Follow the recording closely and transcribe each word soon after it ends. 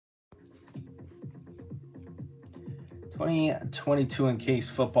2022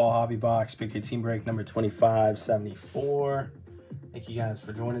 Encased Football Hobby Box, Big Hit Team Break number 2574. Thank you guys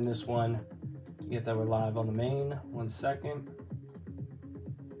for joining this one. Get that we're live on the main. 1 second.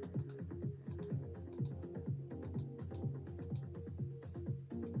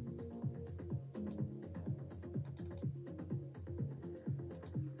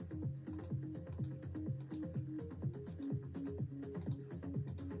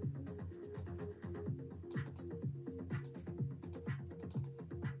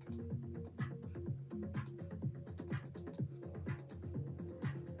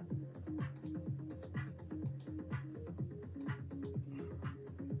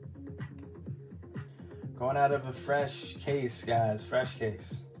 Going out of a fresh case, guys. Fresh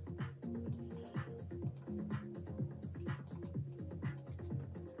case.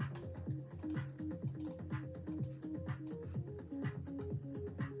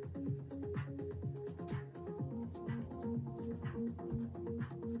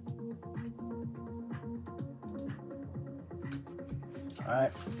 All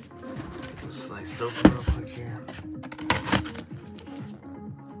right. Slice it open real quick here.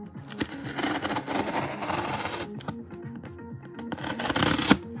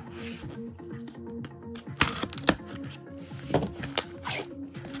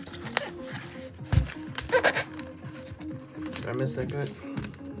 I missed that good.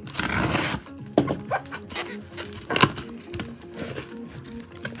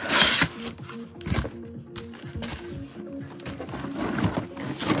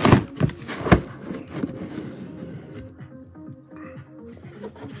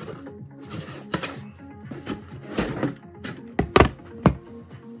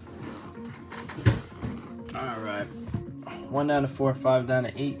 All right. 1 down to 4, 5 down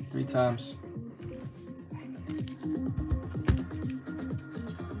to 8, 3 times.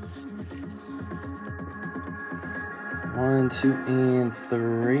 1, 2, and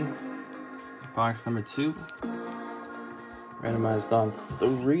 3. Box number 2. Randomized on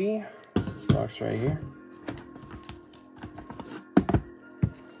 3. This box right here.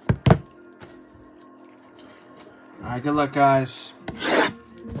 Alright, good luck, guys.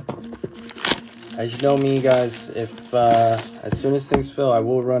 As you know me, guys, if as soon as things fill, I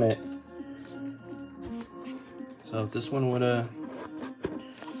will run it. So if this one would have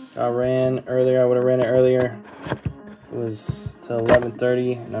got ran earlier, I would have ran it earlier. It was till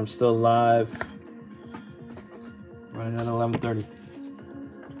 11:30 and I'm still live running at 11:30.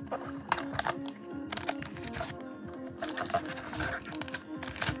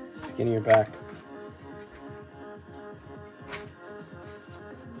 Skinnier back.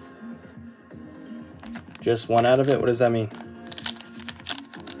 Just one out of it? What does that mean?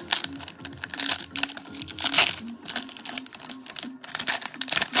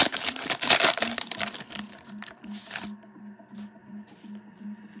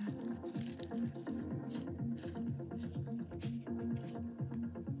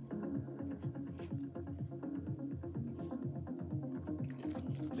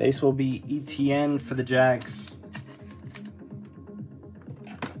 Base will be ETN for the Jags.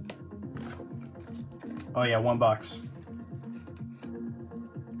 Oh yeah, 1 box.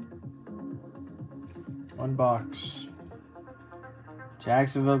 1 box.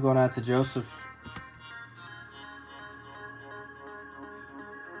 Jacksonville going out to Joseph.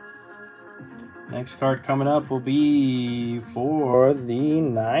 Next card coming up will be for the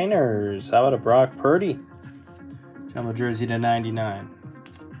Niners. How about a Brock Purdy? Jumbo jersey to 99.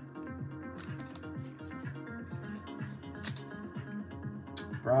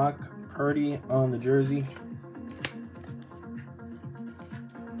 Brock Purdy on the jersey.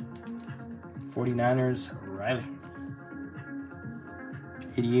 49ers, Riley.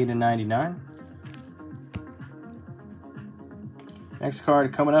 88 and 99. Next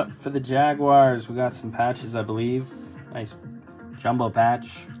card coming up for the Jaguars. We got some patches, I believe. Nice jumbo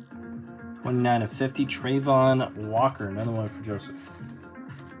patch. 29 of 50. Trayvon Walker, another one for Joseph.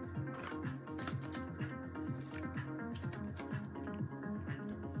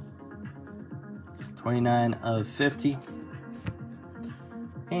 $29 of 50.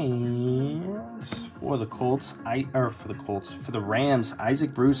 And for the Colts, for the Rams,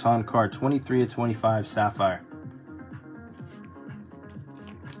 Isaac Bruce on card, 23 of 25 Sapphire.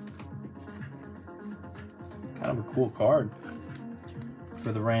 Kind of a cool card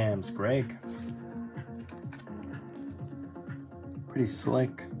for the Rams, Greg. Pretty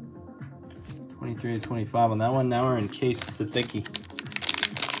slick. 23 of 25 on that one. Now we're encased. It's a thickie.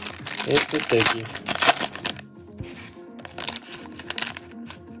 It's a thickie.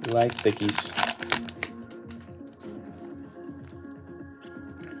 Like thickies.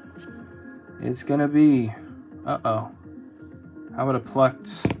 It's gonna be, uh-oh. How about a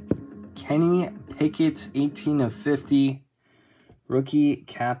plucked Kenny Pickett, 18 of 50. Rookie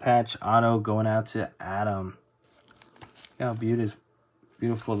cap patch auto going out to Adam. Look how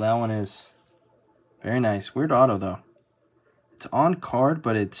beautiful that one is. Very nice. Weird auto, though. It's on card,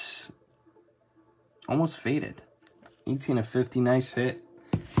 but it's almost faded. 18 of 50. Nice hit.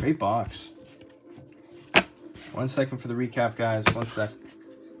 Great box. 1 second for the recap, guys. 1 sec.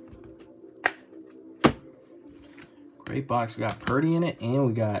 Great box. We got Purdy in it, and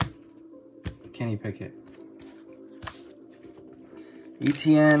we got Kenny Pickett.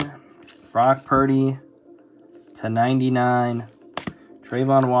 ETN, Brock Purdy to 99.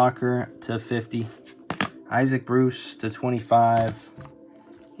 Trayvon Walker to 50. Isaac Bruce to 25.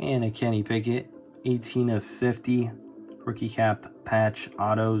 And a Kenny Pickett, 18 of 50. Rookie cap patch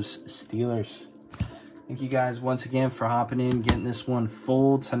autos Steelers. Thank you guys once again for hopping in, getting this one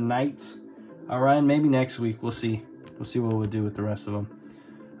full tonight. All right, maybe next week. We'll see. We'll see what we'll do with the rest of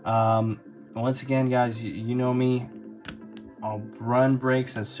them. Once again, guys, you know me. I'll run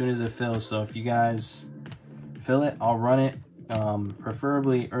breaks as soon as it fills. So if you guys fill it, I'll run it.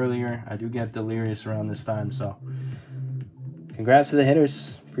 Preferably earlier. I do get delirious around this time. So congrats to the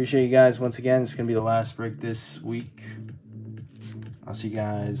hitters. Appreciate you guys once again. It's going to be the last break this week. I'll see you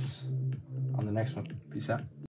guys on the next one. Peace out.